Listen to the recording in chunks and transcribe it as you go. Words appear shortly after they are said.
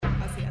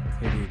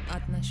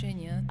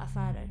Отношения.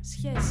 Affärer.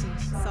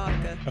 Σχέσεις.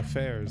 Saker.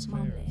 Affairs.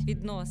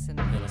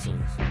 Відносини.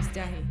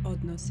 Стяги.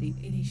 Odnosi.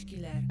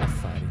 İlişkiler.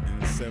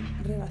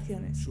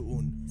 Relaciones.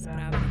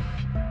 Справи.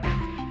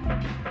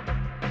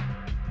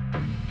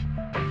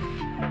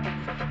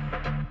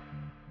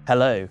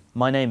 Hello,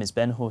 my name is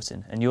Ben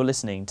Horton, and you're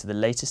listening to the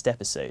latest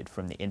episode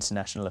from the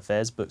International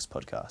Affairs Books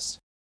podcast.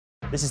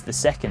 This is the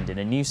second in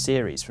a new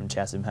series from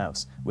Chatham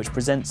House, which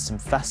presents some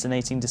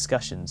fascinating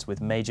discussions with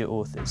major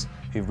authors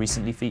who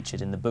recently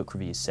featured in the book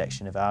reviews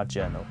section of our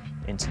journal,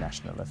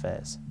 International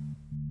Affairs.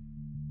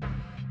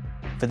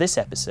 For this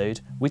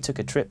episode, we took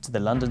a trip to the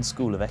London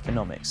School of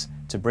Economics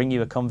to bring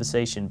you a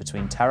conversation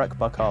between Tarek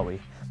Barkawi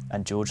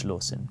and George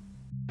Lawson.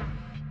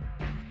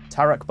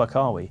 Tarek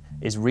Barkawi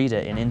is Reader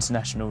in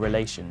International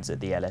Relations at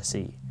the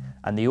LSE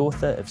and the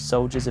author of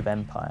Soldiers of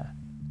Empire,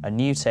 a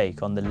new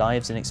take on the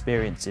lives and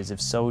experiences of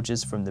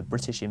soldiers from the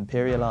British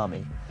Imperial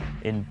Army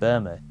in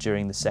Burma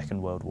during the Second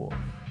World War.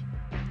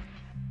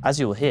 As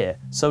you'll hear,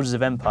 Soldiers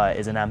of Empire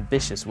is an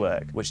ambitious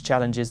work which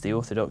challenges the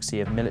orthodoxy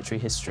of military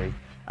history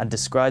and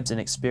describes an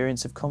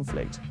experience of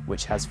conflict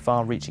which has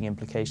far-reaching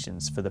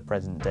implications for the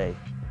present day.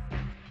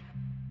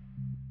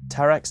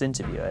 Tarek's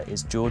interviewer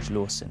is George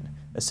Lawson,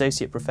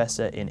 Associate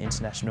Professor in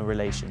International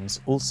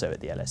Relations, also at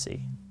the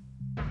LSE.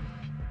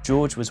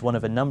 George was one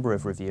of a number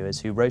of reviewers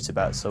who wrote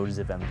about Soldiers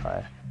of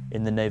Empire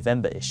in the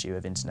November issue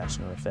of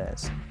International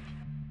Affairs.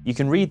 You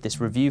can read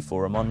this review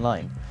forum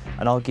online,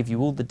 and I'll give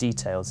you all the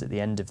details at the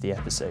end of the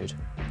episode.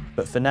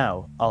 But for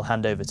now, I'll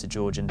hand over to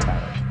George and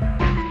Tarek.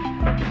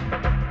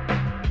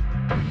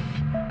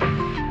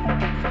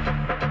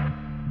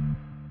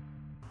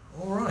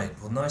 All right,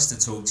 well, nice to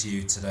talk to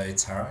you today,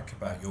 Tarek,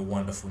 about your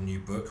wonderful new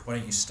book. Why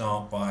don't you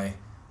start by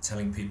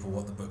telling people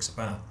what the book's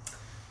about?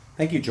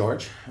 Thank you,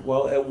 George.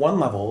 Well, at one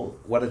level,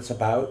 what it's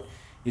about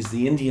is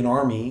the Indian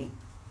Army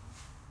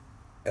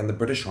and the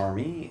British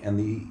Army and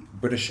the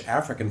British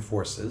African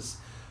forces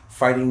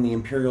fighting the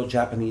Imperial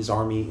Japanese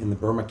Army in the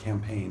Burma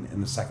campaign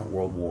in the Second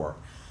World War.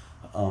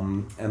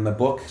 And the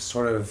book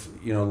sort of,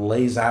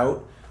 lays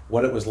out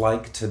what it was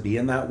like to be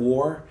in that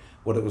war,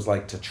 what it was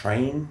like to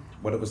train,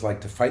 what it was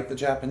like to fight the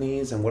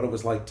Japanese, and what it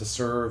was like to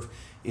serve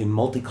in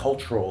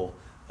multicultural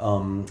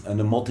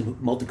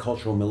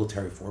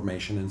military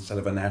formation instead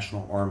of a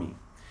national army.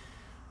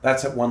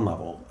 That's at one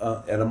level.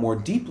 At a more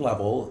deep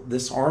level,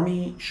 this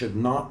army should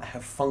not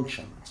have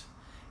functioned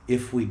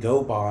if we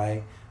go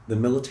by the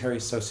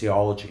military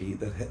sociology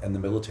and the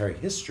military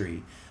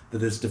history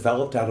that is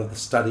developed out of the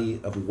study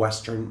of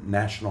Western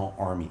national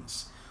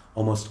armies.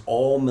 Almost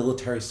all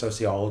military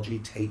sociology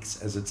takes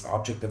as its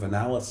object of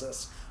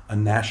analysis a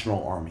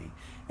national army.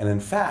 And in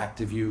fact,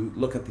 if you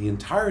look at the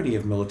entirety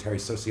of military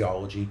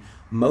sociology,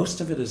 most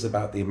of it is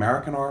about the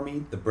American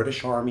Army, the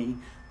British Army,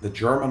 the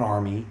German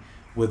Army,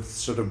 with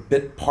sort of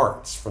bit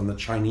parts from the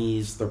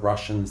Chinese, the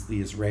Russians,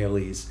 the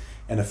Israelis,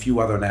 and a few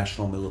other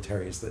national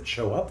militaries that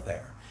show up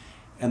there.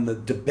 And the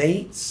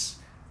debates,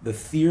 the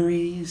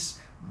theories,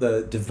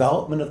 the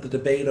development of the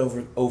debate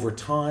over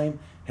time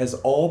has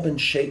all been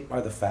shaped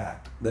by the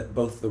fact that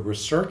both the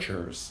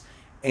researchers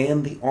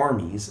and the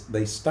armies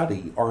they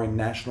study are in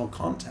national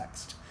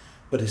context.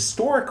 But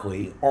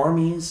historically,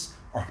 armies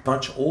are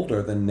much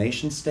older than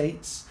nation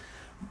states.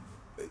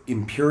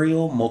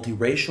 Imperial,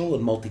 multiracial,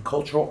 and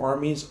multicultural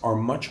armies are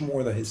much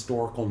more the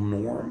historical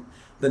norm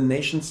than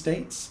nation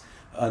states.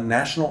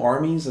 National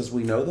armies, as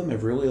we know them,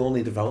 have really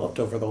only developed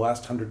over the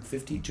last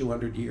 150,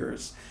 200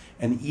 years.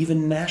 And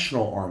even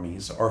national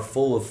armies are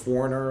full of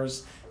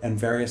foreigners and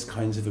various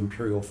kinds of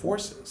imperial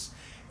forces.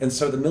 And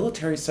so the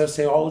military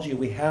sociology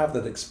we have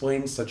that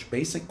explains such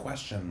basic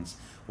questions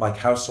like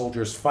how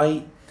soldiers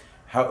fight,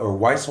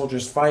 why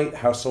soldiers fight,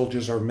 how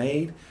soldiers are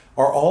made,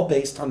 are all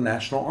based on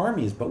national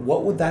armies. But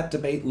what would that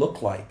debate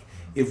look like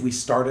if we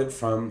started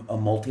from a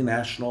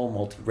multinational,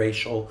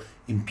 multiracial,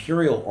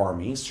 imperial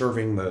army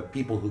serving the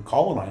people who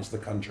colonized the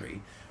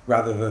country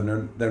rather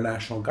than their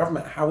national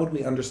government? How would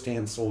we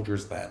understand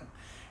soldiers then?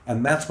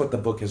 And that's what the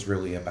book is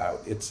really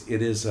about. It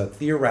is a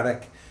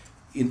theoretic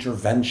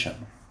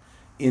intervention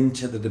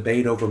into the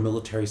debate over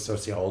military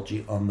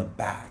sociology on the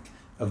back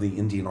of the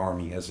Indian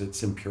Army as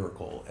its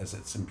empirical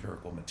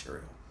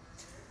material.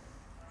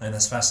 And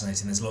that's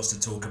fascinating. There's lots to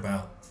talk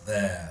about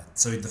there.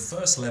 So the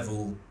first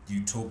level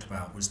you talked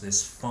about was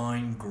this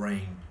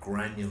fine-grained,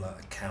 granular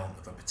account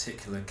of a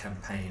particular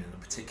campaign in a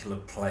particular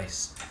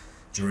place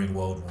during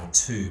World War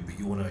II, but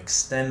you want to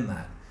extend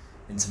that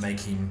into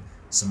making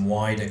some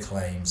wider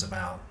claims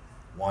about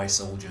why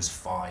soldiers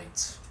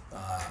fight,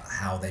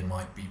 how they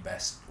might be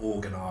best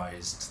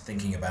organized,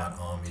 thinking about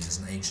armies as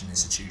an ancient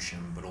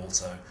institution, but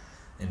also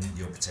in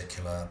your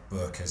particular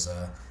book as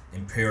a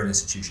imperial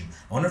institution.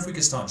 I wonder if we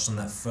could start just on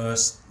that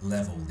first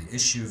level, the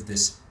issue of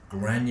this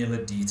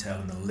granular detail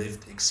and the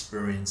lived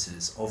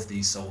experiences of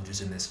these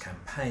soldiers in this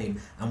campaign,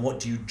 and what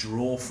do you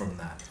draw from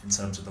that in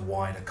terms of the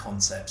wider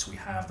concepts we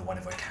have, the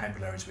wider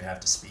vocabularies we have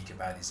to speak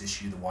about this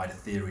issue, the wider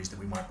theories that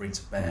we might bring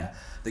to bear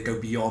that go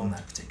beyond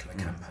that particular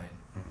campaign?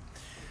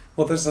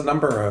 Well, there's a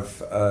number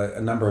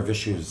of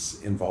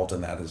issues involved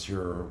in that, as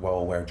you're well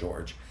aware,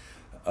 George.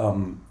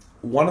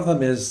 One of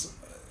them is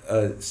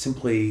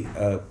simply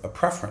a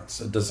preference,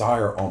 a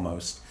desire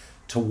almost,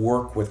 to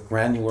work with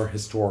granular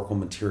historical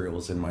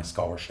materials in my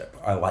scholarship.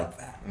 I like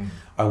that.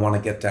 I want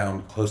to get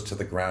down close to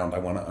the ground. I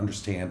want to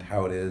understand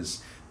how it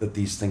is that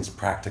these things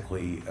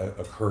practically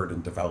occurred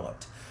and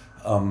developed.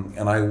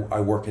 And I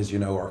work, as you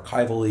know,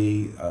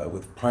 archivally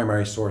with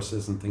primary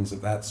sources and things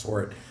of that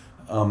sort.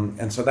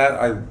 And so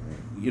that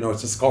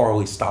it's a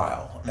scholarly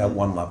style at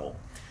one level.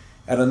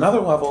 At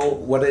another level,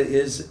 what it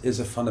is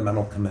a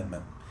fundamental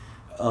commitment.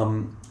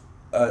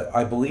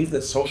 I believe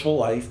that social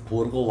life,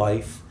 political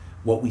life,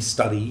 what we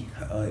study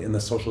in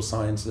the social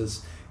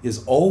sciences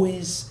is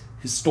always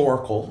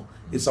historical.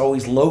 It's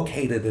always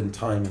located in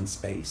time and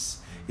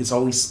space. It's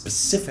always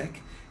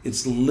specific.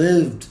 It's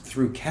lived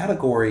through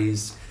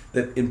categories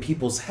that in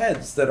people's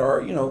heads that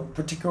are,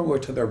 particular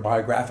to their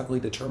biographically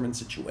determined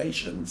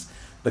situations,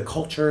 the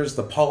cultures,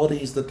 the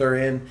polities that they're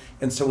in.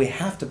 And so we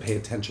have to pay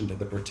attention to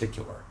the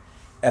particular.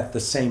 At the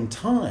same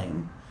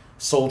time,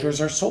 soldiers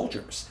are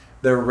soldiers.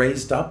 They're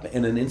raised up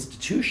in an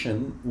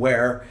institution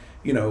where,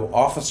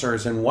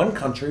 officers in one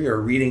country are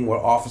reading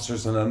what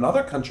officers in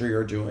another country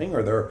are doing,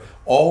 or they're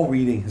all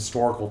reading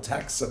historical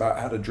texts about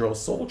how to drill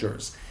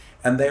soldiers.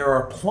 And they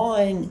are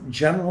applying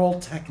general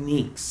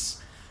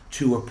techniques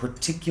to a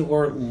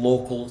particular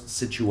local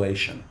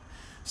situation.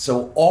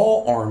 So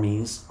all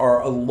armies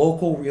are a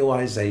local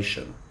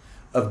realization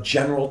of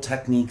general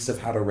techniques of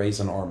how to raise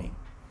an army.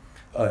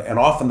 And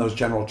often those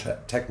general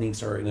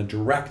techniques are in a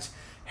direct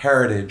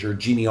heritage or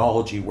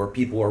genealogy where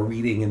people are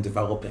reading and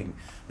developing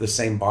the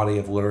same body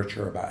of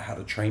literature about how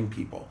to train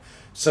people.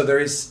 So there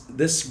is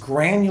this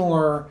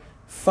granular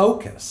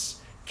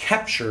focus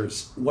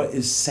captures what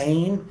is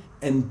sane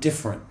and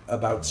different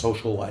about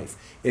social life.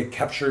 It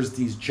captures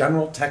these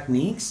general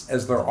techniques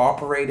as they're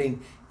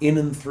operating in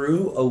and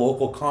through a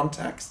local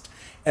context,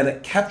 and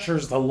it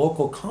captures the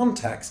local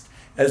context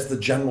as the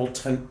general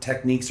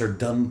techniques are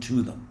done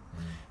to them.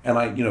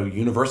 And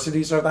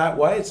universities are that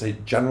way. It's a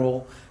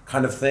general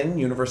kind of thing,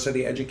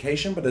 university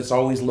education, but it's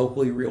always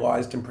locally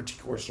realized in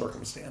particular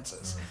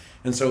circumstances.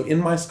 And so in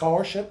my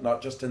scholarship,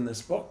 not just in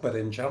this book, but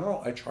in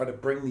general, I try to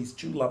bring these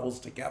two levels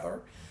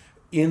together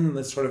in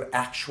the sort of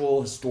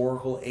actual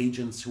historical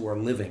agents who are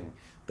living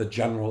the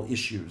general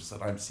issues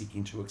that I'm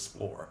seeking to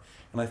explore.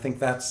 And I think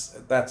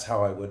that's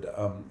how I would,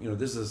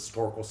 this is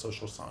historical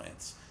social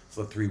science. It's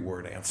a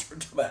 3-word answer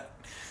to that.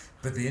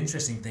 But the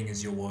interesting thing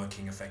is you're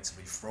working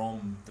effectively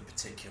from the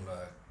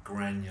particular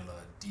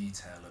granular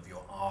detail of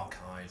your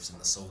archives and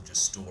the soldiers'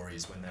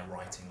 stories when they're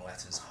writing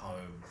letters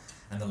home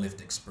and the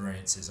lived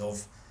experiences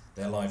of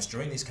their lives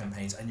during these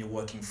campaigns, and you're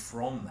working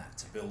from that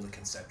to build a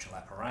conceptual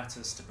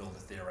apparatus, to build a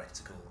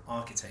theoretical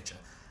architecture.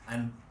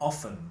 And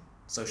often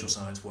social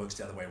science works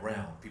the other way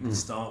around. People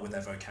start with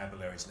their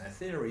vocabularies and their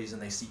theories,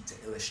 and they seek to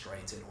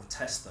illustrate it or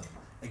test them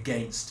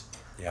against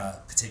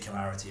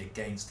particularity,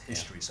 against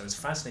history. So it's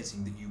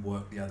fascinating that you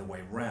work the other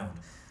way around.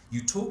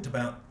 You talked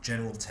about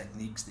general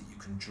techniques that you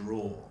can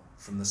draw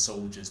from the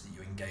soldiers that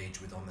you engage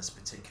with on this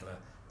particular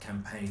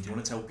campaign. Do you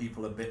want to tell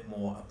people a bit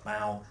more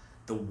about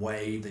the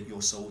way that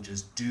your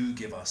soldiers do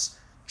give us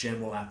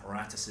general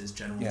apparatuses,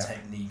 general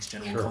techniques,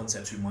 general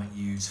concepts we might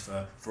use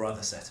for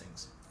other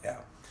settings? Yeah.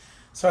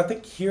 So I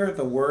think here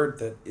the word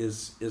that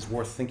is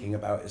worth thinking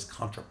about is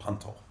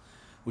contrapuntal,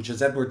 which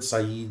is Edward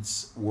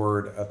Said's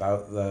word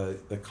about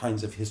the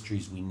kinds of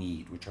histories we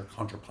need, which are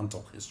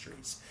contrapuntal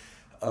histories.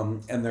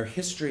 And they're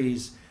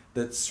histories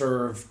that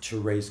serve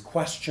to raise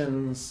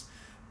questions,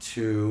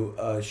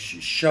 to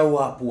show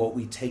up what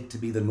we take to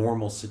be the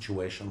normal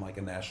situation, like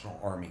a national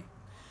army.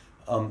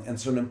 And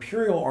so an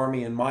imperial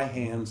army, in my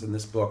hands in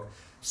this book,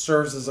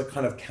 serves as a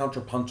kind of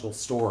contrapuntal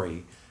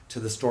story to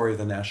the story of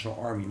the national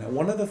army. Now,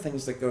 one of the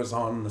things that goes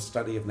on in the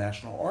study of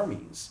national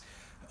armies,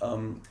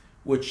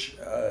 which,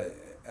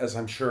 as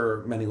I'm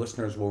sure many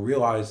listeners will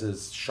realize,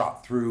 is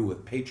shot through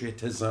with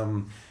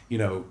patriotism,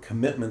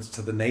 commitments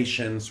to the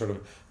nation, sort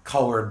of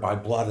colored by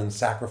blood and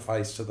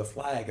sacrifice to the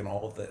flag and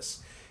all of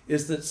this,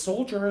 is that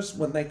soldiers,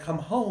 when they come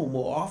home,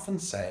 will often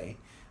say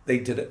they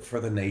did it for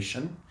the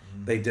nation,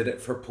 they did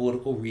it for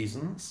political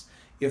reasons.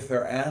 If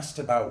they're asked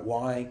about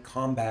why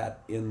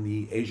combat in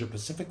the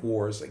Asia-Pacific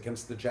wars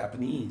against the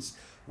Japanese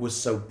was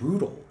so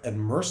brutal and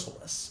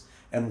merciless,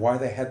 and why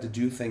they had to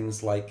do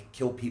things like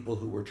kill people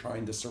who were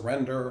trying to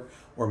surrender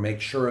or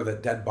make sure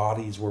that dead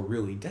bodies were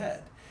really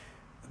dead,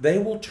 they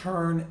will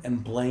turn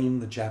and blame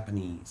the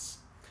Japanese.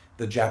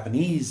 The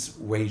Japanese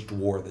waged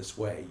war this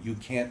way. You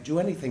can't do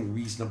anything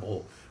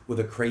reasonable with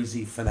a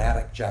crazy,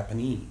 fanatic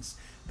Japanese.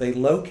 They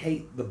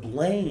locate the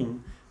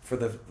blame for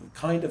the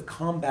kind of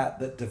combat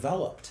that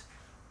developed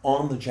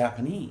on the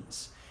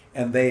Japanese,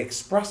 and they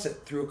express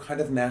it through a kind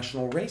of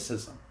national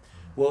racism.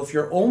 Well, if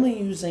you're only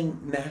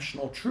using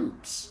national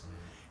troops,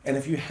 and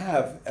if you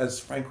have, as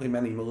frankly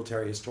many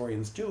military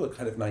historians do, a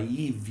kind of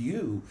naive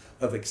view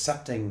of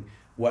accepting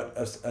what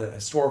a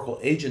historical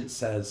agent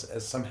says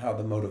as somehow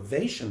the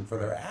motivation for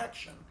their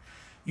action,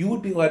 you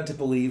would be led to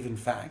believe, in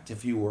fact,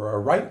 if you were a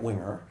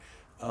right-winger,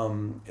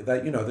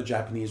 that, the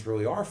Japanese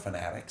really are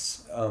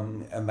fanatics,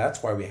 and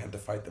that's why we had to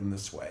fight them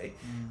this way.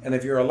 And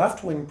if you're a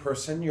left-wing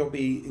person, you'll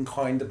be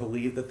inclined to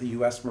believe that the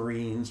U.S.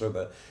 Marines or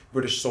the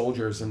British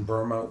soldiers in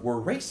Burma were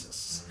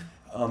racists.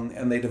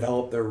 And they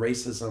developed their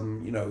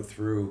racism,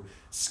 through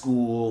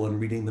school and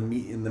reading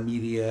in the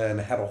media, and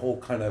had a whole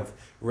kind of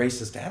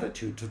racist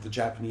attitude to the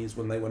Japanese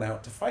when they went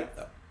out to fight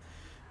them.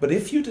 But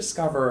if you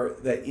discover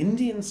that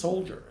Indian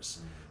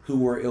soldiers who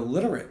were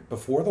illiterate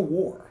before the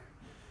war,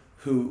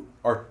 who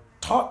are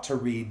taught to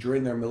read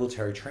during their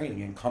military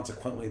training, and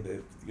consequently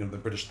the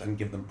British then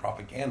give them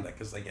propaganda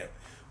because they get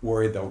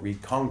worried they'll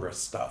read Congress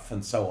stuff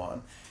and so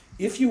on.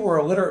 If you were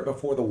illiterate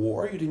before the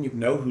war, you didn't even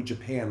know who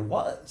Japan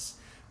was,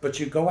 but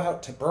you go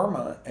out to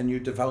Burma and you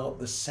develop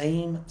the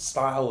same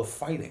style of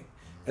fighting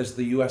as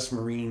the US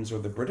Marines or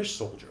the British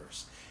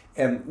soldiers.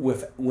 And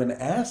when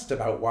asked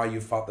about why you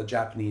fought the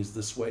Japanese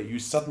this way, you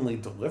suddenly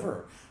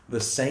deliver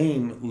the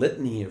same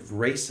litany of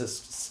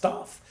racist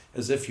stuff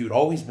as if you'd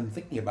always been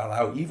thinking about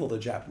how evil the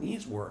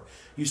Japanese were.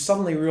 You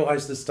suddenly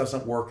realize this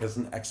doesn't work as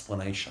an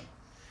explanation.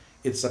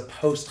 It's a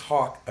post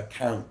hoc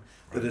account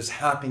that is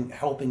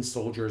helping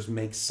soldiers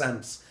make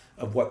sense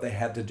of what they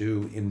had to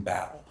do in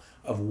battle,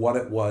 of what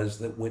it was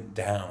that went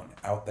down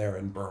out there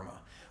in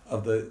Burma,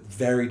 of the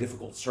very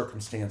difficult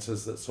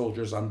circumstances that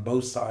soldiers on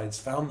both sides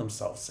found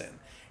themselves in.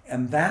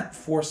 And that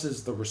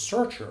forces the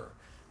researcher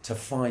to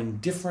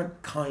find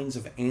different kinds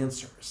of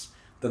answers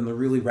than the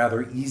really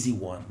rather easy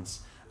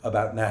ones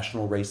about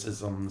national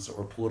racisms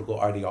or political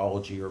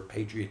ideology or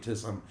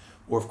patriotism,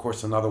 or of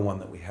course another one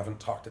that we haven't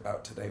talked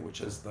about today,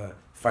 which is the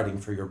fighting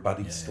for your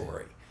buddy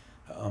story,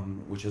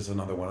 which is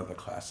another one of the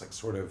classic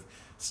sort of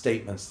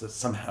statements that's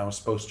somehow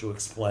supposed to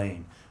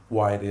explain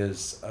why it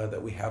is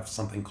that we have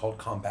something called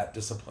combat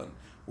discipline,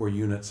 where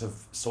units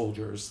of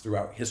soldiers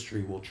throughout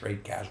history will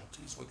trade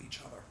casualties with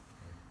each other.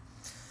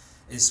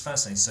 It's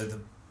fascinating. So the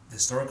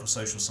historical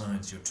social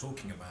science you're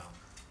talking about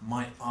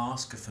might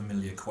ask a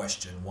familiar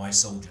question, why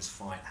soldiers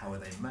fight, how are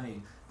they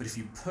made? But if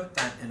you put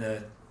that in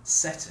a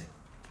setting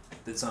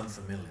that's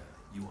unfamiliar,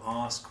 you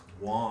ask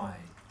why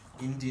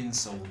Indian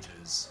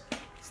soldiers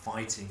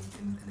fighting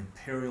in an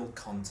imperial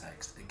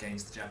context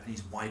against the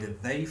Japanese, why do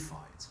they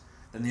fight?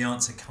 Then the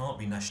answer can't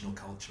be national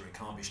culture, it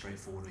can't be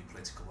straightforwardly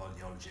political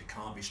ideology, it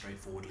can't be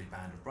straightforwardly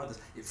Band of Brothers.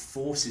 It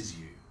forces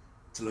you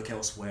to look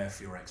elsewhere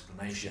for your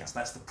explanations. Yeah.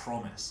 That's the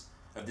promise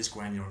of this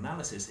granular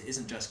analysis. It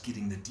isn't just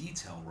getting the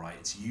detail right,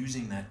 it's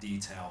using that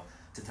detail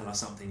to tell us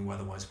something we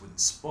otherwise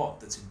wouldn't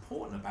spot that's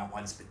important about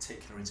why this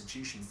particular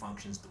institution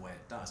functions the way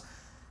it does.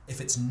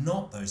 If it's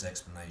not those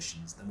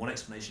explanations, then what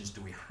explanations do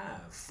we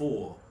have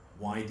for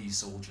why these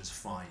soldiers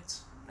fight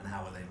and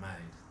how are they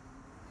made?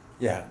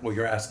 Yeah, well,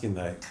 you're asking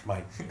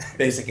my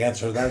basic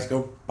answer to that is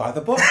go buy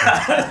the book.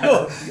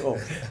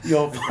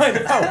 You'll find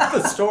out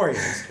what the story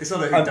is. It's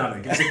not a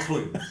whodunit, it's a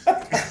clue.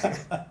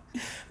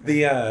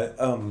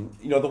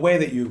 The way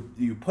that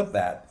you put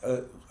that,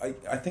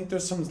 I think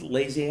there's some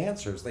lazy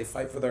answers. They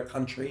fight for their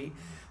country,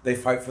 they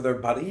fight for their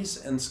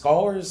buddies, and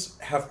scholars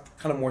have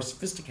kind of more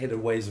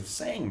sophisticated ways of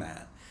saying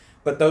that.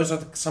 But those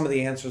are some of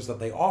the answers that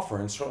they offer,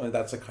 and certainly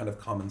that's a kind of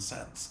common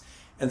sense.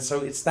 And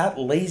so it's that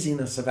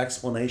laziness of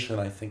explanation,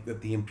 I think,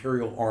 that the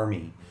Imperial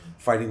Army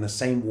fighting the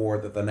same war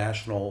that the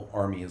National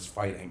Army is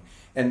fighting.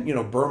 And,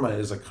 Burma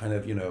is a kind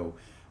of,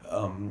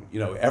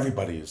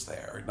 everybody is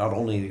there. Not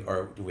only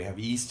do we have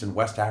East and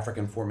West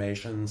African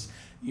formations,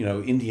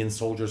 Indian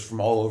soldiers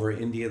from all over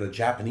India, the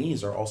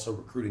Japanese are also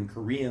recruiting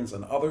Koreans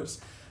and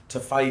others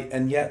to fight.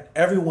 And yet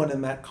everyone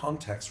in that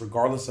context,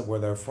 regardless of where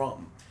they're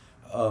from,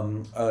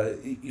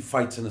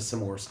 fights in a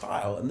similar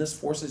style. And this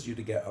forces you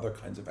to get other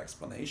kinds of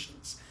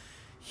explanations.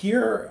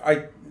 Here,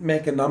 I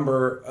make a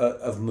number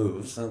of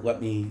moves, and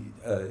let me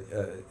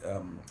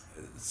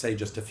say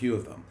just a few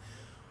of them.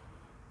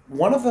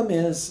 One of them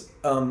is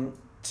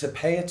to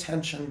pay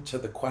attention to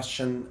the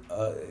question,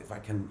 if I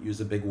can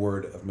use a big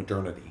word, of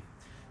modernity.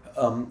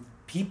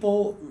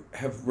 People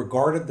have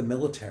regarded the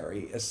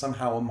military as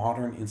somehow a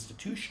modern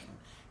institution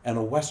and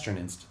a Western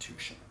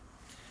institution.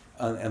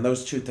 And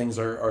those two things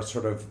are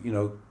sort of,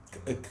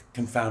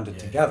 confounded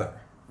together,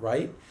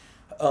 right?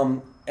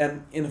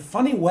 And in a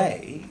funny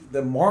way,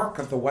 the mark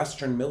of the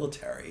Western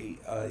military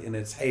in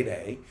its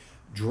heyday,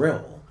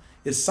 drill,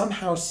 is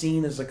somehow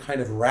seen as a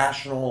kind of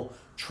rational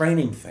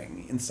training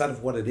thing instead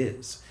of what it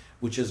is,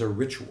 which is a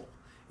ritual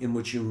in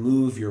which you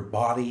move your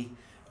body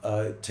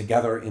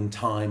together in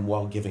time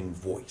while giving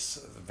voice,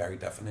 the very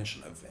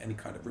definition of any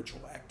kind of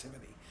ritual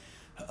activity.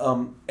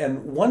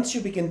 And once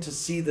you begin to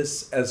see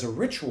this as a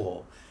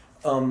ritual,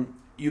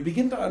 you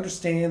begin to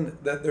understand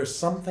that there's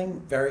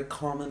something very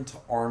common to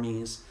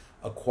armies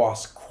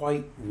across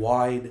quite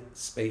wide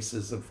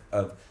spaces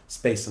of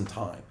space and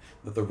time.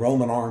 That the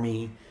Roman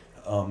army,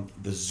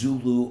 the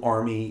Zulu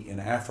army in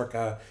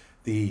Africa,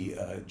 the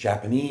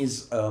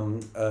Japanese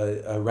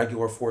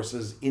regular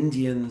forces,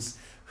 Indians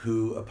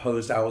who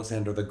opposed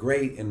Alexander the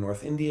Great in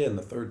North India in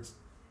the third,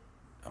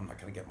 I'm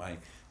not going to get my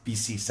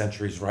BC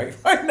centuries right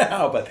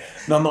now, but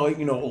nonetheless,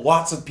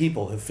 lots of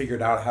people have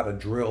figured out how to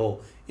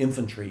drill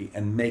infantry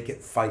and make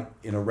it fight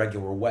in a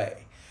regular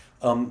way.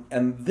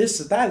 And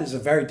that is a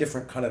very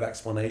different kind of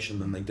explanation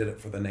than they did it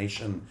for the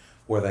nation,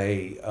 where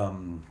they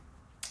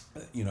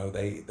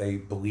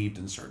believed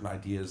in certain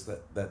ideas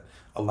that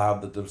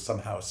allowed them to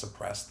somehow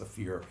suppress the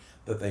fear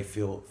that they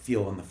feel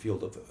in the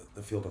field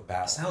of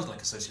battle. It sounds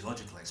like a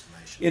sociological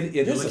explanation.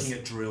 You're looking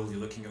at drill, you're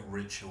looking at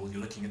ritual, you're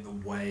looking at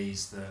the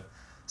ways that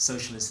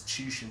social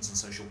institutions and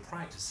social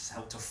practices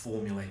help to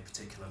formulate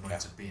particular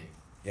modes of being.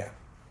 Yeah,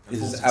 And it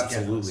forms is it together.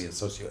 absolutely a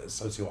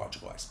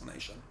sociological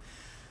explanation.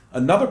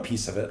 Another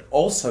piece of it,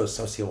 also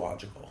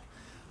sociological,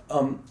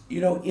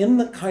 in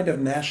the kind of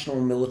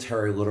national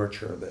military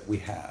literature that we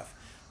have,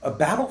 a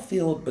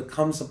battlefield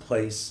becomes a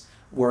place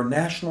where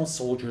national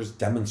soldiers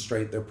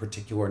demonstrate their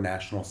particular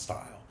national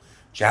style.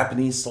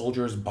 Japanese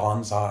soldiers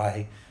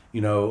bonsai,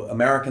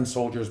 American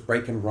soldiers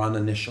break and run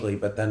initially,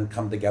 but then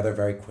come together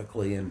very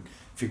quickly and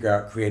figure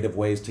out creative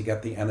ways to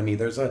get the enemy.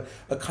 There's a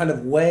kind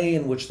of way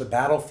in which the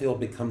battlefield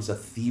becomes a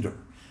theater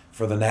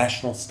for the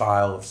national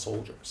style of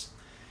soldiers.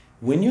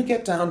 When you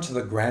get down to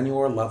the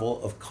granular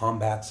level of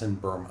combats in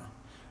Burma,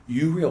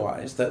 you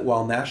realize that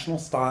while national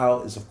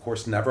style is of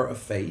course never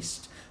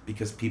effaced,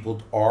 because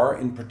people are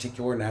in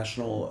particular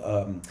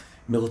national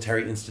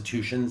military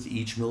institutions.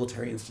 Each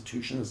military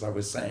institution, as I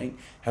was saying,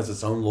 has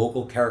its own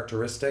local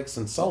characteristics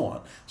and so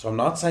on. So I'm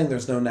not saying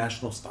there's no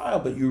national style,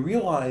 but you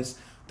realize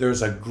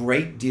there's a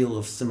great deal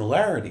of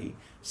similarity,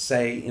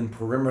 say, in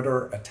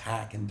perimeter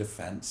attack and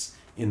defense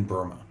in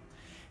Burma.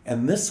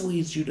 And this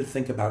leads you to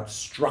think about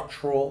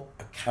structural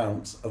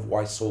accounts of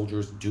why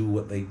soldiers do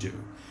what they do.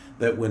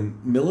 That when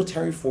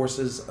military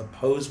forces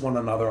oppose one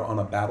another on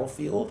a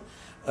battlefield,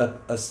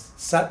 a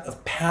set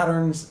of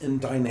patterns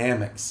and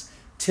dynamics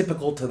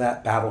typical to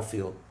that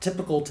battlefield,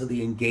 typical to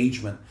the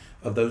engagement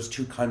of those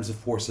two kinds of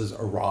forces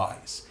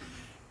arise.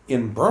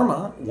 In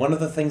Burma, one of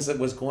the things that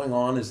was going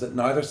on is that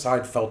neither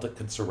side felt it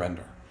could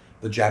surrender.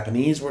 The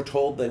Japanese were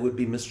told they would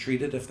be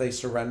mistreated if they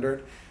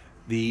surrendered.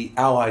 The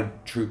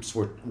Allied troops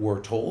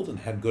were told and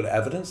had good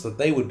evidence that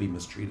they would be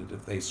mistreated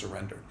if they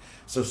surrendered.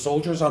 So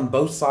soldiers on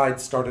both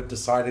sides started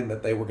deciding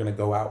that they were going to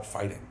go out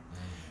fighting.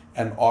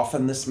 And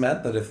often this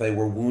meant that if they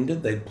were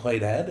wounded, they'd play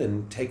dead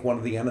and take one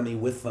of the enemy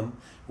with them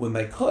when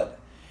they could.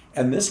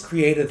 And this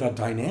created a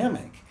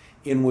dynamic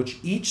in which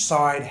each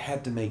side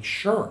had to make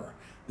sure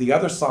the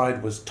other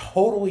side was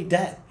totally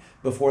dead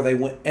before they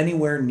went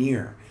anywhere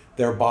near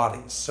their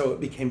bodies. So it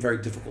became very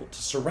difficult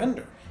to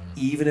surrender,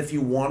 even if you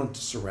wanted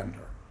to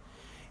surrender.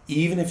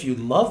 Even if you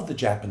loved the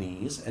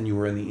Japanese and you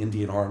were in the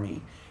Indian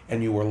Army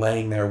and you were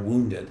laying there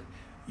wounded,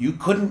 you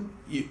couldn't,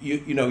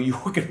 you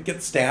were going to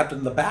get stabbed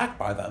in the back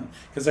by them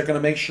because they're going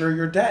to make sure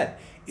you're dead.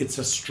 It's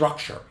a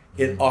structure.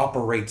 It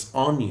operates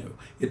on you.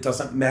 It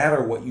doesn't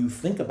matter what you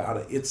think about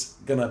it. It's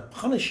going to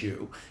punish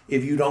you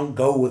if you don't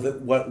go with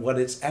it, what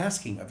it's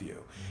asking of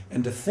you.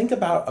 And to think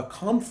about a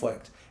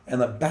conflict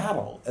and a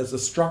battle as a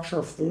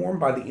structure formed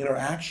by the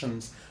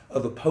interactions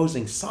of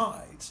opposing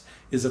sides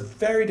is a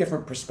very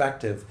different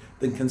perspective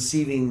than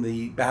conceiving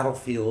the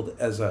battlefield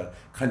as a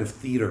kind of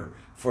theater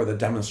for the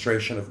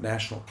demonstration of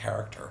national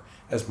character,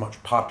 as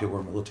much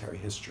popular military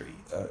history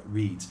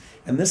reads.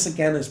 And this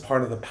again is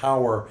part of the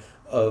power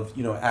of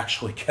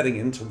actually getting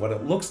into what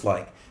it looks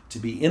like to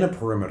be in a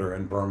perimeter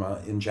in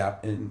Burma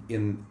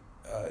in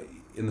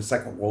the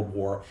Second World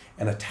War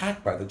and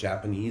attacked by the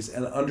Japanese,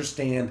 and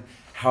understand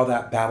how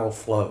that battle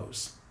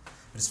flows.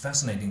 But it's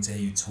fascinating to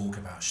hear you talk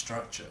about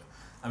structure.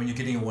 I mean, you're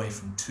getting away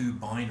from two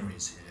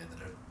binaries here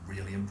that are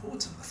really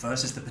important. The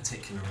first is the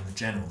particular and the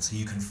general. So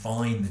you can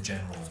find the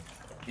general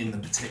in the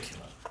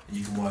particular, and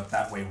you can work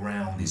that way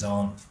round. These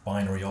aren't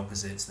binary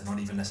opposites. They're not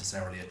even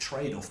necessarily a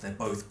trade-off. They're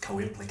both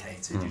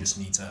co-implicated. You just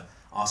need to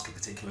ask a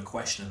particular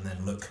question and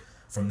then look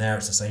from there.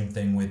 It's the same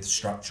thing with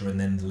structure and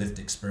then the lived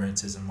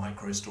experiences and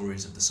micro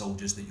stories of the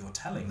soldiers that you're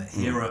telling. That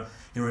here are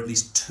at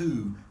least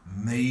two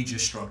major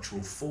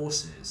structural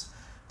forces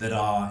that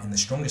are, in the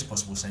strongest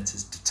possible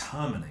senses,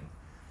 determining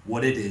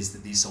what it is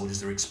that these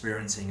soldiers are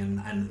experiencing and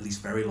at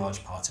least very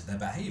large parts of their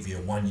behaviour.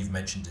 One you've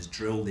mentioned is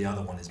drill, the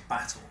other one is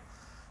battle.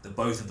 That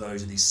both of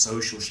those are these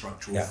social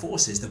structural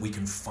forces that we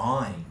can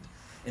find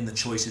in the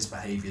choices,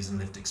 behaviours and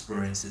lived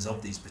experiences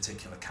of these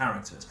particular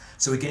characters.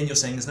 So again, you're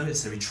saying there's no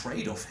necessary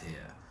trade-off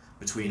here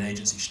between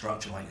agency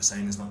structure, like you're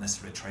saying there's not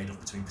necessarily a trade-off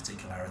between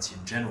particularity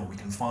and general. We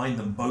can find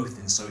them both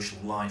in social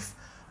life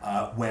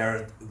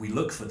where we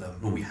look for them,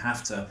 but we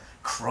have to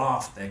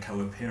craft their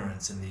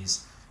co-appearance in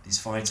these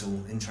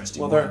vital,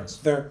 interesting ways.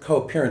 Their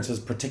co-appearance is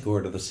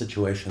particular to the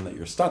situation that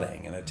you're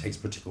studying, and it takes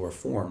particular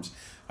forms.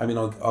 I mean,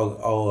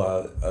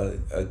 I'll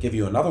give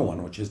you another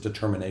one, which is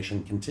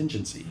determination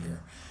contingency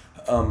here.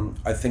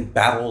 I think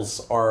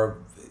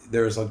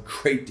there's a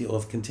great deal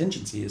of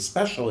contingency,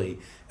 especially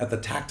at the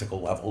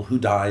tactical level. Who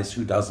dies,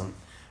 who doesn't,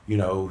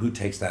 who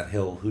takes that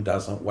hill, who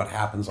doesn't, what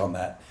happens on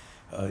that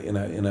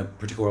in a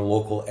particular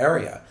local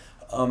area.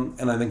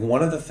 And I think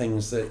one of the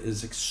things that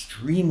is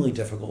extremely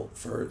difficult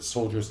for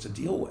soldiers to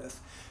deal with,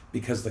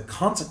 because the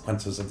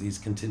consequences of these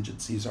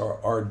contingencies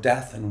are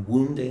death and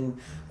wounding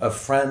of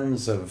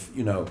friends, of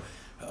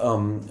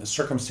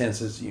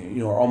circumstances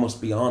are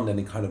almost beyond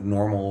any kind of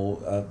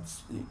normal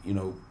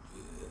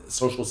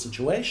social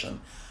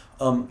situation.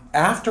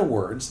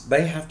 Afterwards,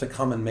 they have to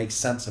come and make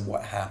sense of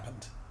what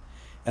happened.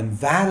 And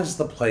that is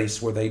the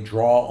place where they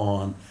draw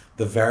on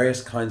the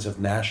various kinds of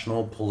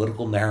national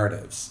political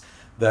narratives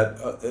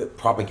that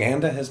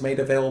propaganda has made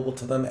available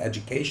to them,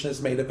 education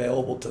has made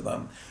available to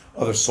them,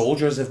 other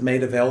soldiers have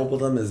made available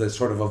to them as they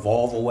sort of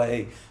evolve a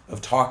way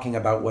of talking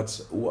about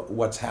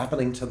what's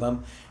happening to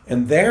them.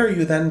 And there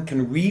you then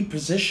can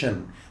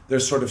reposition their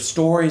sort of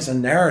stories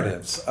and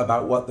narratives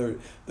about what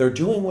they're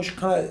doing, which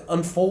kind of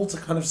unfolds a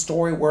kind of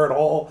story where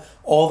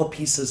all the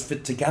pieces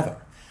fit together.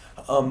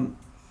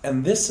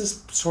 And this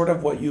is sort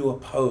of what you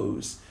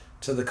oppose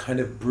to the kind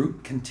of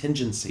brute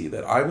contingency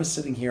that I was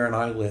sitting here and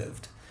I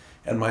lived,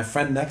 and my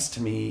friend next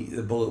to me,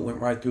 the bullet went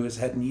right through his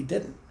head and he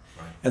didn't.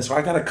 Right. And so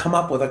I got to come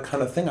up with a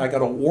kind of thing. I got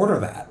to order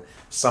that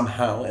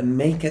somehow and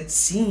make it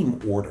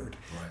seem ordered,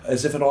 right,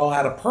 as if it all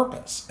had a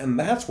purpose. And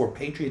that's where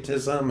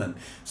patriotism and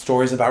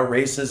stories about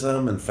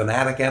racism and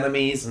fanatic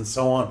enemies and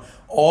so on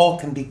all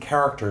can be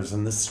characters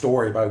in this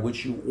story by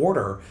which you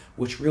order,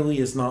 which really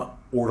is not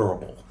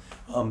orderable.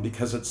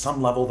 Because at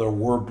some level there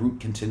were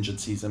brute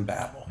contingencies in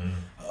battle.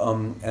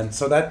 And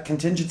so that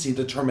contingency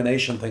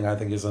determination thing, I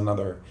think, is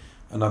another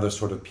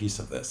sort of piece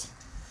of this.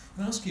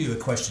 I'll ask you a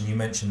question. You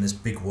mentioned this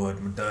big word,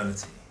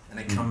 modernity, and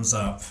it comes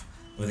up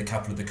with a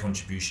couple of the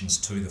contributions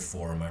to the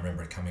forum. I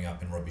remember it coming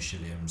up in Robbie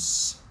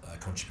Shilliam's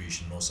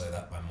contribution, and also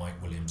that by Mike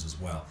Williams as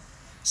well.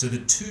 So the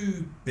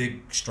two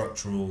big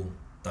structural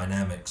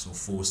dynamics or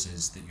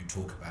forces that you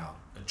talk about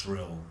are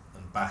drill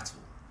and battle.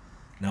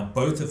 Now,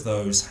 both of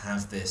those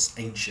have this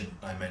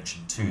ancient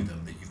dimension to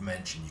them that you've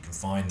mentioned. You can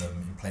find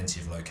them in plenty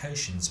of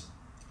locations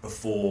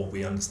before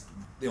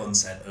the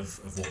onset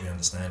of what we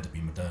understand to be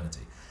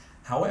modernity.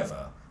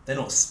 However, they're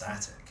not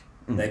static.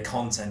 Their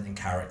content and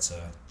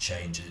character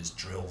changes.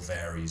 Drill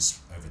varies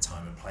over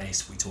time and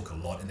place. We talk a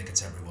lot in the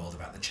contemporary world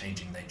about the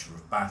changing nature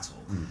of battle.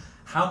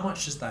 How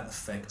much does that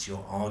affect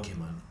your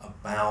argument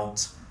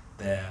about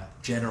their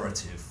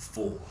generative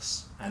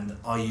force? And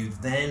are you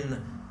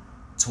then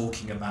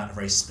talking about a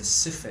very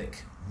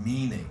specific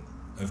meaning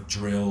of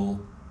drill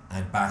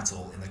and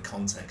battle in the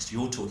context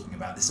you're talking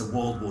about? This is a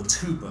World War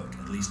II book,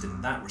 at least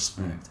in that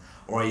respect.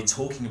 Or are you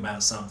talking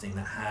about something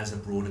that has a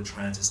broader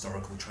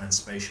transhistorical,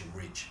 transspatial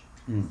reach?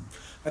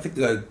 I think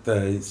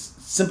the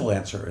simple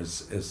answer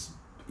is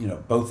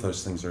both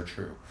those things are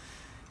true.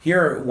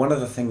 Here, one of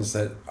the things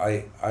that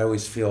I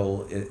always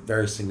feel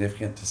very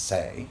significant to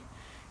say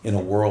in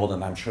a world,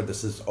 and I'm sure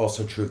this is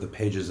also true of the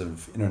pages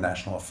of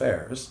International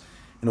Affairs,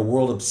 in a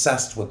world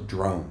obsessed with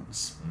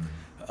drones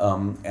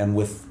and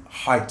with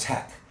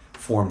high-tech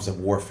forms of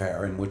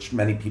warfare, in which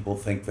many people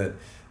think that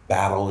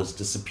battle is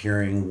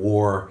disappearing,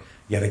 war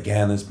yet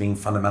again is being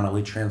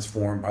fundamentally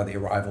transformed by the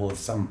arrival of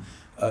some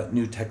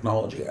new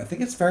technology. I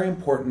think it's very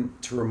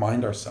important to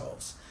remind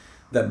ourselves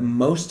that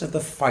most of the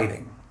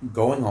fighting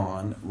going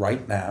on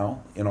right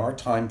now in our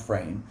time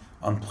frame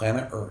on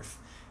planet Earth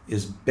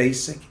is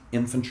basic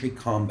infantry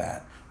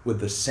combat with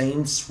the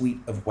same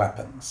suite of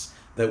weapons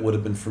that would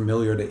have been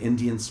familiar to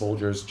Indian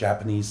soldiers,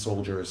 Japanese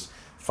soldiers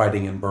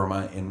fighting in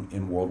Burma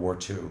in World War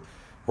II.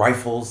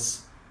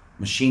 Rifles,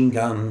 machine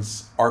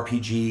guns,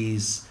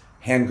 RPGs,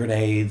 hand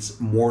grenades,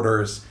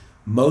 mortars.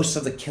 Most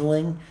of the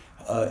killing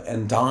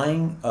and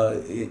dying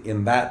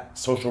in that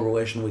social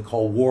relation we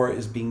call war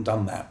is being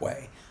done that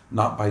way,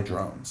 not by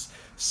drones.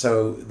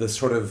 So the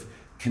sort of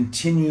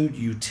continued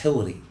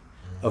utility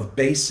of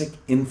basic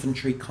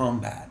infantry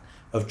combat,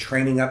 of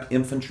training up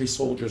infantry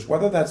soldiers,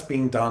 whether that's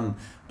being done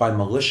by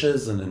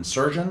militias and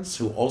insurgents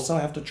who also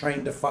have to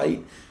train to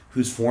fight,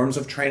 whose forms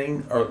of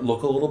training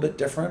look a little bit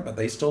different, but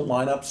they still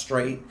line up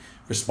straight,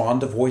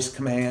 respond to voice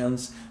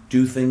commands,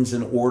 do things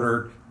in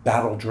ordered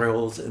battle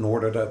drills in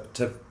order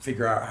to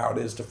figure out how it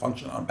is to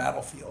function on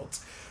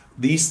battlefields.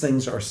 These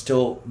things are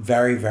still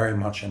very, very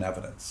much in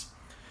evidence.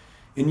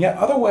 In yet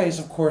other ways,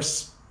 of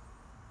course,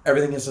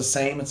 everything is the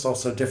same, it's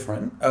also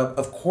different.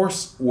 Of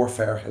course,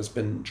 warfare has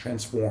been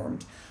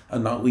transformed,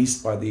 not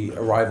least by the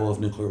arrival of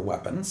nuclear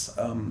weapons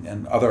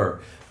and other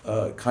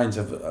kinds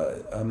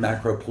of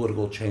macro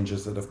political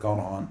changes that have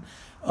gone on.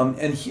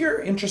 And here,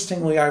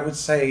 interestingly, I would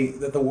say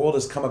that the world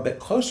has come a bit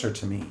closer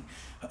to me.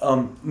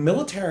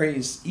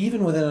 Militaries,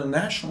 even within a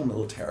national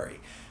military,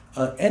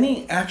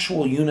 any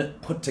actual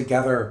unit put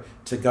together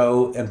to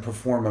go and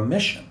perform a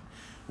mission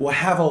will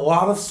have a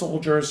lot of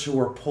soldiers who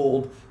are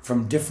pulled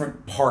from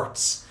different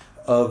parts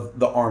of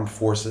the armed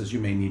forces. You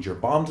may need your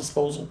bomb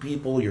disposal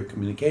people, your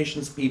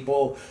communications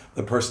people,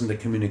 the person to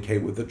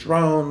communicate with the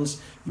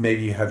drones.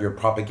 Maybe you have your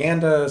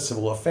propaganda,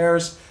 civil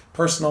affairs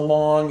person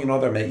along.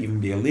 There may even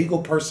be a legal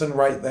person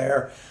right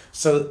there.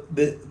 So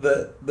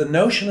the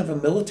notion of a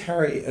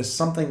military as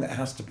something that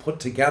has to put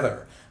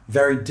together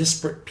very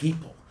disparate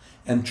people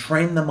and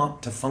train them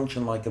up to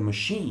function like a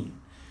machine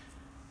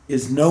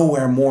is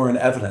nowhere more in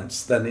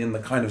evidence than in the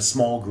kind of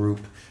small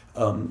group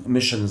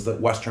missions that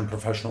Western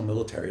professional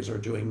militaries are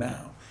doing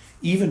now.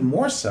 Even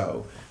more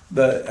so,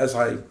 as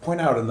I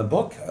point out in the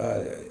book,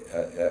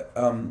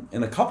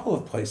 in a couple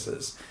of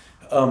places,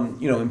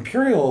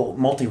 imperial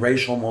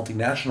multiracial,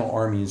 multinational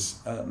armies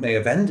may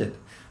have ended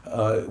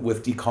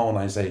with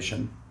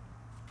decolonization.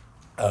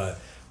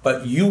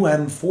 But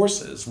UN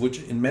forces,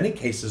 which in many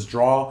cases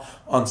draw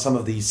on some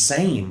of these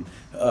same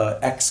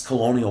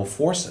ex-colonial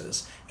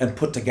forces and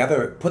put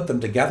them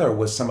together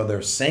with some of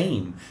their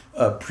same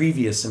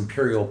previous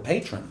imperial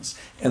patrons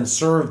and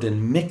served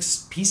in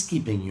mixed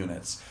peacekeeping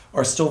units,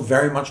 are still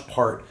very much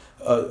part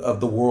of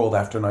the world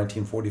after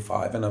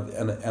 1945 and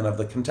of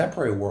the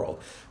contemporary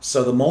world.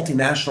 So the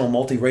multinational,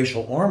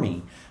 multiracial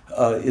army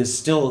is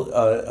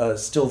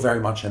still very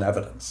much in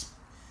evidence.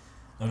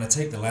 And I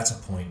take the latter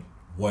point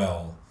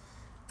well,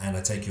 and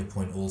I take your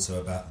point also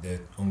about the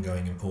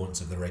ongoing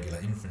importance of the regular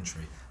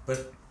infantry.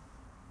 But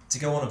to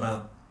go on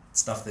about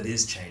stuff that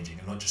is changing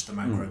and not just the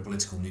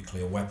macro-political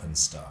nuclear weapons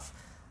stuff,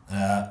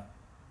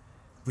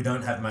 we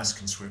don't have mass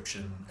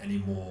conscription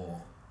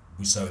anymore.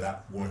 So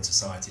that war and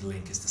society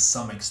link is to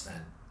some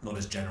extent not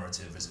as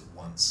generative as it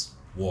once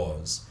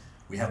was.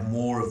 We have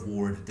more of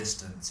war at a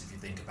distance if you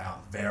think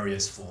about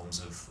various forms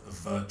of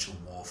virtual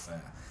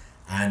warfare,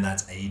 and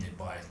that's aided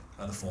by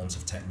other forms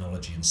of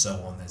technology and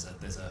so on.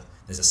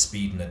 There's a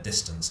speed and a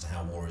distance to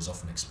how war is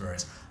often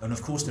experienced. And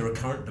of course there are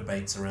current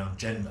debates around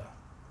gender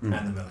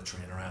and the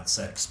military and around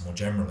sex more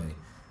generally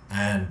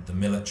and the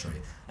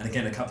military. And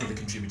again, a couple of the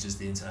contributors to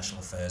the International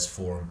Affairs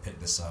Forum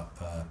picked this up,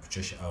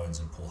 Patricia Owens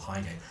and Paul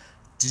Highgate.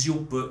 Does your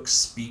book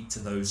speak to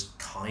those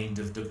kind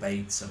of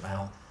debates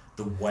about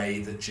the way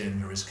that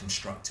gender is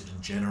constructed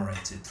and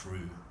generated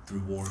through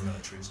war and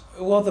militaries?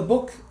 Well, the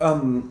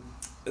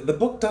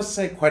book does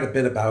say quite a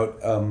bit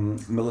about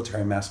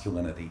military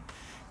masculinity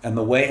and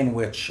the way in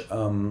which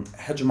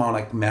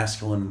hegemonic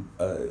masculine,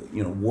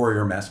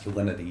 warrior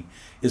masculinity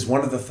is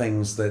one of the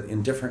things that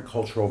in different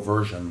cultural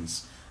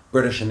versions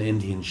British and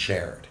Indians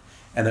shared,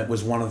 and it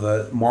was one of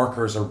the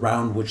markers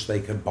around which they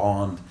could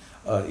bond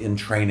in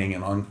training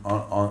and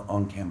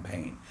on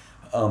campaign.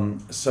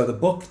 So the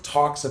book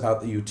talks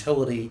about the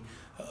utility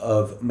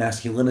of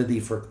masculinity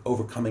for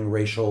overcoming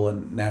racial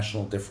and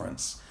national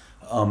difference,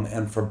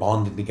 and for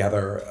bonding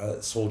together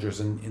soldiers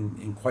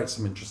in quite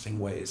some interesting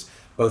ways,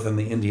 both in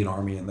the Indian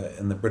Army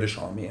and the British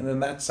Army. And in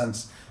that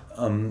sense,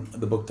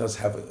 the book does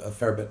have a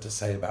fair bit to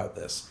say about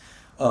this.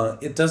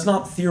 It does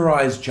not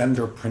theorize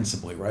gender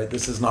principally, right?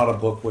 This is not a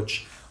book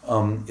which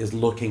is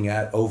looking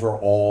at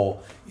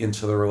overall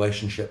into the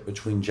relationship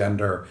between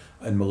gender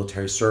and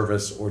military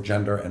service or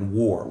gender and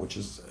war, which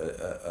is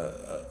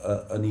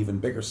an even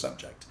bigger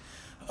subject.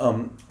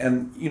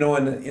 And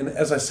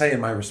as I say in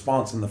my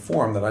response in the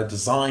forum, that I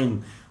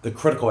designed the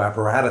critical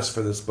apparatus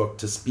for this book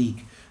to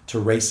speak to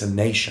race and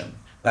nation.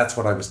 That's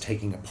what I was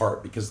taking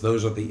apart, because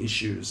those are the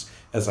issues,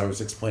 as I was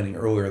explaining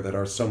earlier, that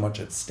are so much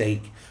at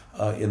stake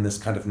in this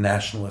kind of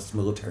nationalist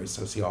military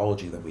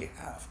sociology that we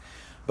have.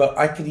 But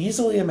I could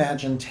easily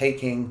imagine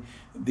taking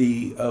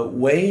the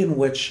way in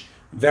which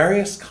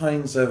various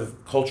kinds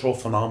of cultural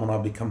phenomena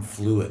become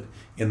fluid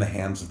in the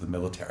hands of the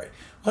military.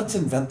 Let's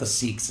invent the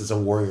Sikhs as a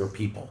warrior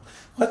people.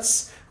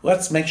 Let's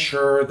make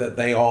sure that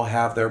they all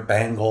have their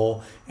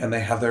bangle and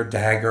they have their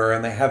dagger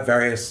and they have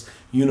various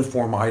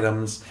uniform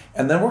items,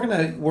 and then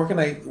we're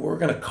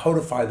gonna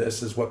codify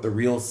this as what the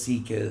real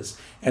Sikh is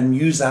and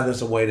use that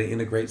as a way to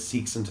integrate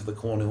Sikhs into the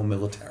colonial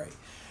military.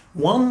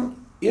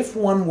 If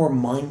one were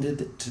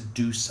minded to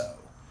do so,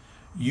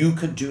 you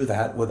could do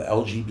that with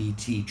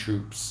LGBT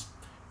troops.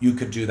 You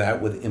could do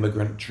that with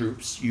immigrant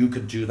troops. You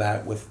could do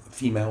that with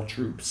female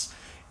troops.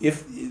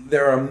 If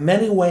there are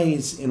many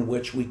ways in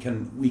which we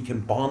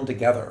can bond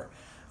together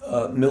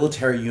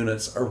military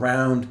units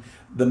around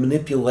the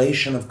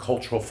manipulation of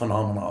cultural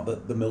phenomena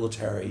that the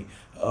military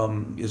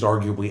is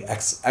arguably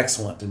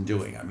excellent in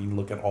doing. I mean,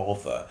 look at all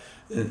of the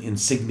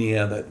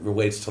insignia that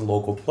relates to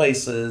local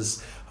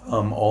places,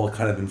 all the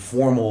kind of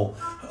informal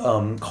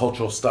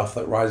cultural stuff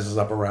that rises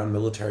up around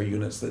military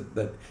units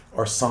that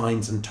are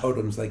signs and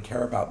totems they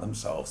care about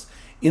themselves.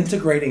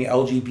 Integrating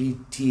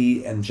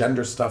LGBT and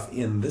gender stuff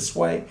in this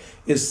way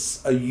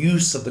is a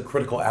use of the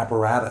critical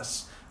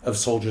apparatus of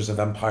soldiers of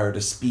empire to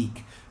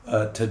speak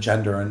to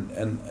gender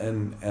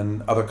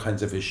and other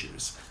kinds of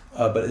issues,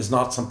 but is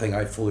not something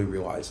I fully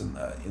realize in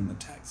the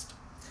text.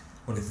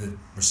 Well, if the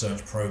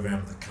research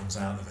program that comes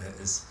out of it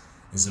is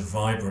a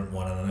vibrant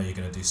one, and I know you're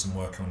going to do some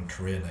work on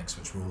Korea next,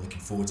 which we're all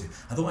looking forward to.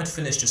 I thought I'd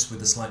finish just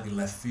with a slightly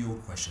left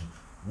field question.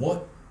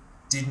 What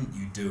didn't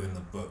you do in the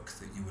book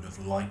that you would have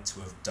liked to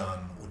have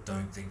done or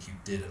don't think you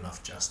did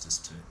enough justice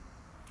to?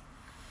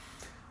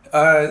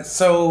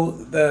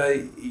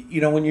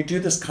 When you do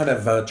this kind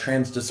of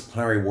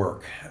transdisciplinary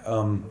work,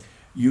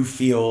 you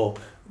feel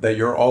that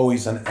you're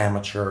always an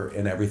amateur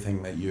in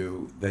everything that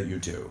you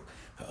do.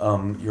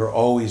 You're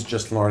always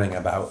just learning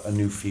about a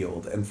new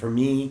field. And for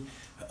me,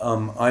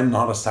 I'm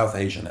not a South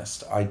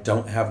Asianist. I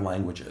don't have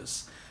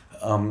languages.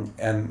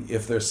 And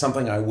if there's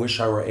something I wish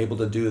I were able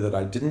to do that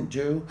I didn't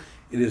do,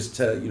 it is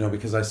to,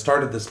 because I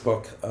started this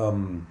book,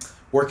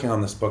 working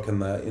on this book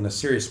in a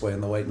serious way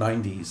in the late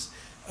 90s,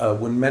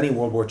 when many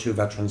World War II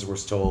veterans were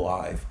still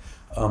alive.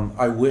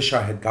 I wish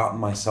I had gotten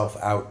myself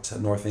out to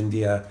North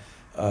India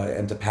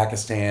and to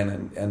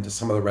Pakistan and to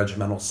some of the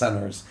regimental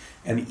centers,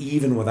 and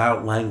even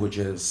without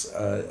languages,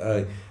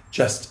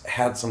 just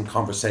had some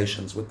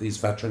conversations with these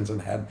veterans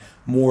and had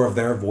more of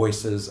their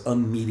voices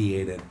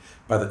unmediated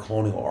by the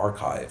colonial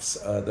archives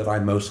that I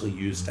mostly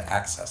use to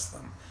access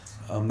them.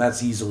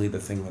 That's easily the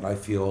thing that I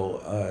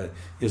feel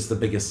is the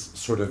biggest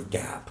sort of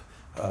gap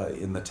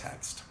in the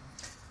text.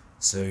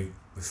 So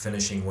we're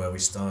finishing where we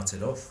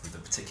started off, with the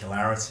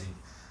particularity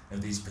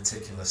of these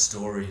particular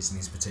stories and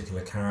these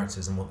particular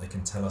characters and what they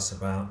can tell us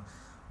about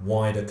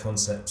wider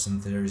concepts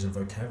and theories and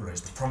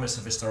vocabularies. The promise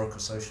of historical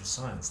social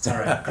science.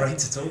 Tarek, great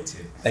to talk to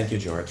you. Thank you,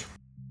 George.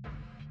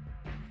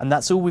 And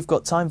that's all we've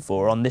got time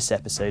for on this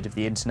episode of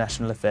the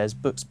International Affairs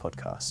Books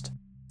podcast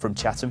from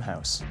Chatham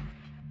House.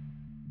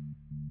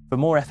 For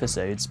more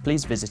episodes,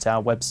 please visit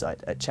our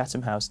website at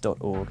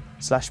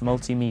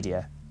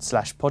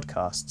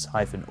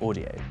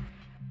chathamhouse.org/multimedia/podcasts-audio.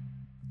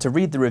 To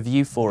read the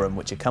review forum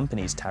which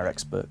accompanies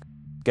Tarek's book,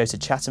 go to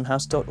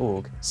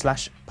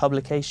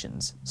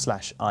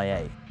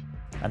chathamhouse.org/publications/IA.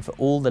 And for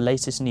all the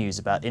latest news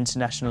about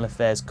international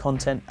affairs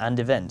content and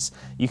events,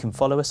 you can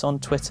follow us on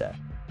Twitter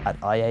at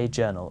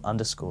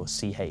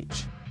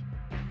IAJournal_CH.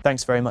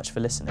 Thanks very much for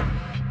listening.